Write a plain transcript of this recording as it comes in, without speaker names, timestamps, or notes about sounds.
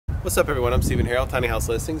What's up everyone, I'm Steven Harrell, Tiny House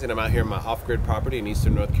Listings, and I'm out here in my off-grid property in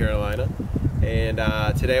Eastern North Carolina. And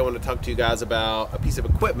today I want to talk to you guys about a piece of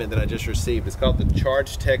equipment that I just received. It's called the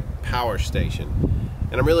Chargetech Power Station.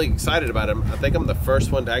 And I'm really excited about it. I think I'm the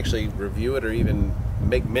first one to actually review it or even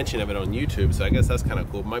make mention of it on YouTube, so I guess that's kind of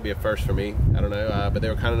cool. It might be a first for me, I don't know, but they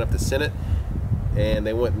were kind enough to send it, and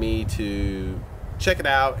they want me to check it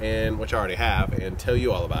out, and which I already have, and tell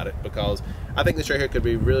you all about it, because I think this right here could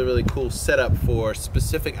be really cool setup for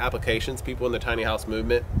specific applications, people in the tiny house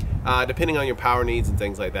movement, depending on your power needs and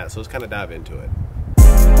things like that. So let's kind of dive into it.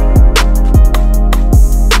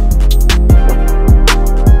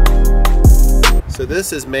 So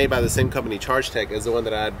this is made by the same company, Chargetech, as the one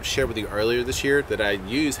that I shared with you earlier this year that I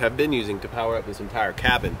have been using to power up this entire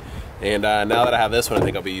cabin. And now that I have this one, I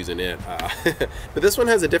think I'll be using it. But this one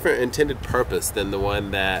has a different intended purpose than the one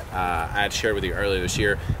that I had shared with you earlier this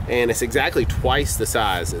year. And it's exactly twice the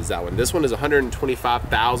size as that one. This one is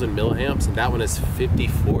 125,000 milliamps, and that one is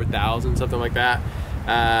 54,000, something like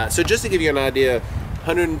that. So just to give you an idea,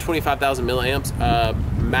 125,000 milliamps,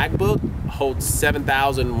 MacBook holds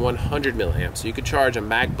 7,100 milliamps. So you could charge a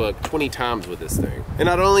MacBook 20 times with this thing. And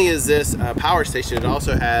not only is this a power station, it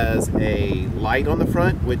also has a light on the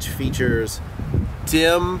front, which features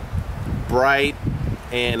dim, bright,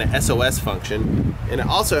 and an SOS function. And it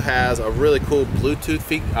also has a really cool Bluetooth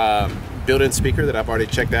built-in speaker that I've already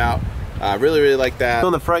checked out. I really like that. So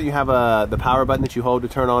on the front you have the power button that you hold to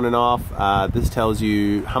turn on and off. This tells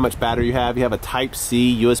you how much battery you have. You have a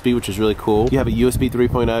Type-C USB, which is really cool. You have a USB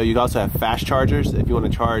 3.0. You also have fast chargers if you want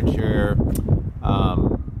to charge your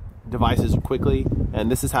devices quickly.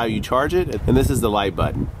 And this is how you charge it. And this is the light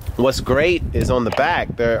button. What's great is on the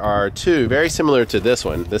back there are two, very similar to this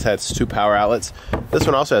one. This has two power outlets. This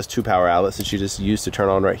one also has two power outlets that you just use to turn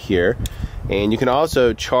on right here. And you can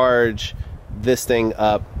also charge this thing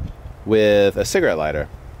up with a cigarette lighter.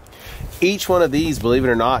 Each one of these, believe it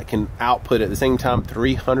or not, can output at the same time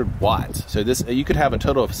 300 watts. So this, you could have a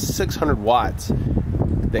total of 600 watts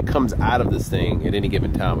that comes out of this thing at any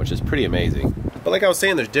given time, which is pretty amazing. But like I was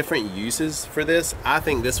saying, there's different uses for this. I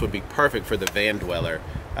think this would be perfect for the van dweller.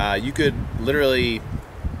 You could literally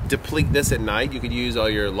deplete this at night. You could use all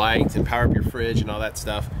your lights and power up your fridge and all that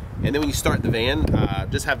stuff. And then when you start the van,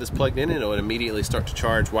 just have this plugged in and it will immediately start to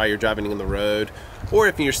charge while you're driving on the road. Or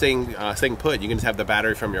if you're staying put, you can just have the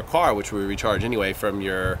battery from your car, which will recharge anyway from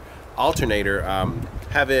your alternator,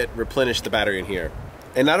 have it replenish the battery in here.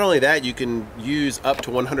 And not only that, you can use up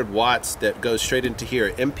to 100 watts that goes straight into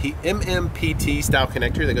here. MMPT style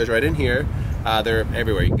connector that goes right in here. They're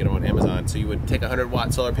everywhere, you can get them on Amazon. So you would take a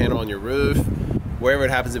 100-watt solar panel on your roof, wherever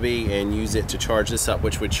it happens to be, and use it to charge this up,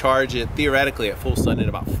 which would charge it theoretically at full sun in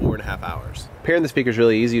about 4.5 hours. Pairing the speaker is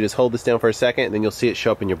really easy. You just hold this down for a second and then you'll see it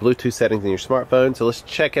show up in your Bluetooth settings in your smartphone. So let's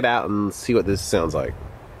check it out and see what this sounds like.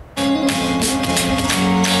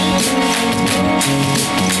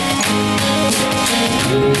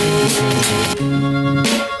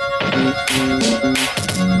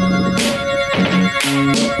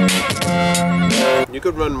 You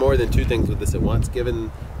could run more than two things with this at once,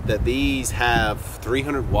 given that these have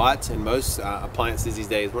 300 watts, and most appliances these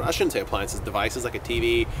days, well, I shouldn't say appliances, devices like a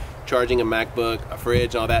TV, charging a MacBook, a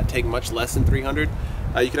fridge, all that take much less than 300.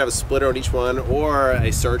 You could have a splitter on each one or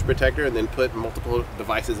a surge protector and then put multiple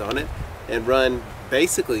devices on it and run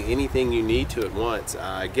basically anything you need to at once,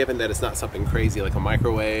 given that it's not something crazy like a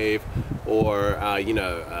microwave or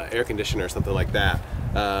air conditioner or something like that.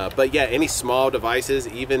 But yeah, any small devices,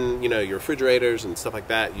 even your refrigerators and stuff like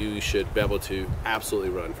that, you should be able to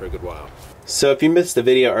absolutely run for a good while. So if you missed the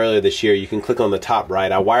video earlier this year, you can click on the top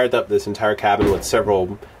right. I wired up this entire cabin with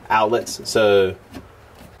several outlets, so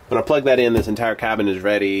when I plug that in, this entire cabin is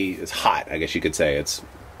ready. It's hot, I guess you could say. It's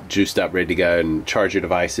juiced up, ready to go and charge your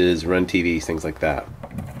devices, run TVs, things like that.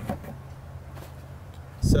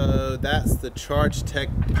 So that's the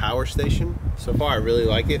Chargetech Power Station. So far I really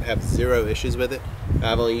like it, have zero issues with it.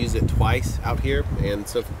 I've only used it twice out here, and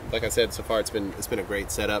so like I said, so far it's been a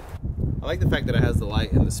great setup. I like the fact that it has the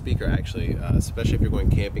light and the speaker actually, especially if you're going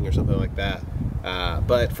camping or something like that.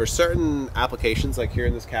 But for certain applications, like here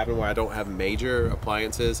in this cabin where I don't have major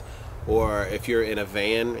appliances, or if you're in a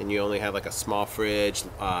van and you only have like a small fridge,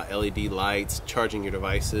 LED lights, charging your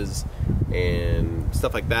devices and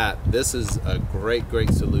stuff like that, this is a great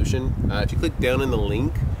solution. If you click down in the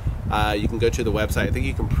link, you can go to the website. I think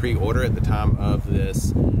you can pre-order at the time of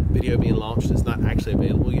this video being launched. It's not actually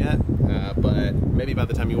available yet, but maybe by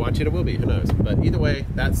the time you watch it, it will be, who knows. But either way,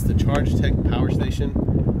 that's the Chargetech Power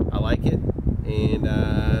Station. I like it,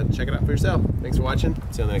 and check it out for yourself. Thanks for watching.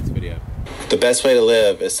 See you on the next video. The best way to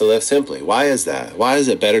live is to live simply. Why is that? Why is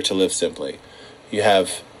it better to live simply? You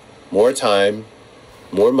have more time,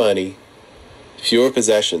 more money, fewer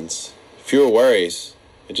possessions, fewer worries,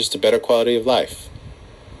 and just a better quality of life.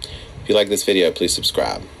 If you like this video, please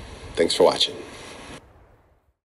subscribe. Thanks for watching.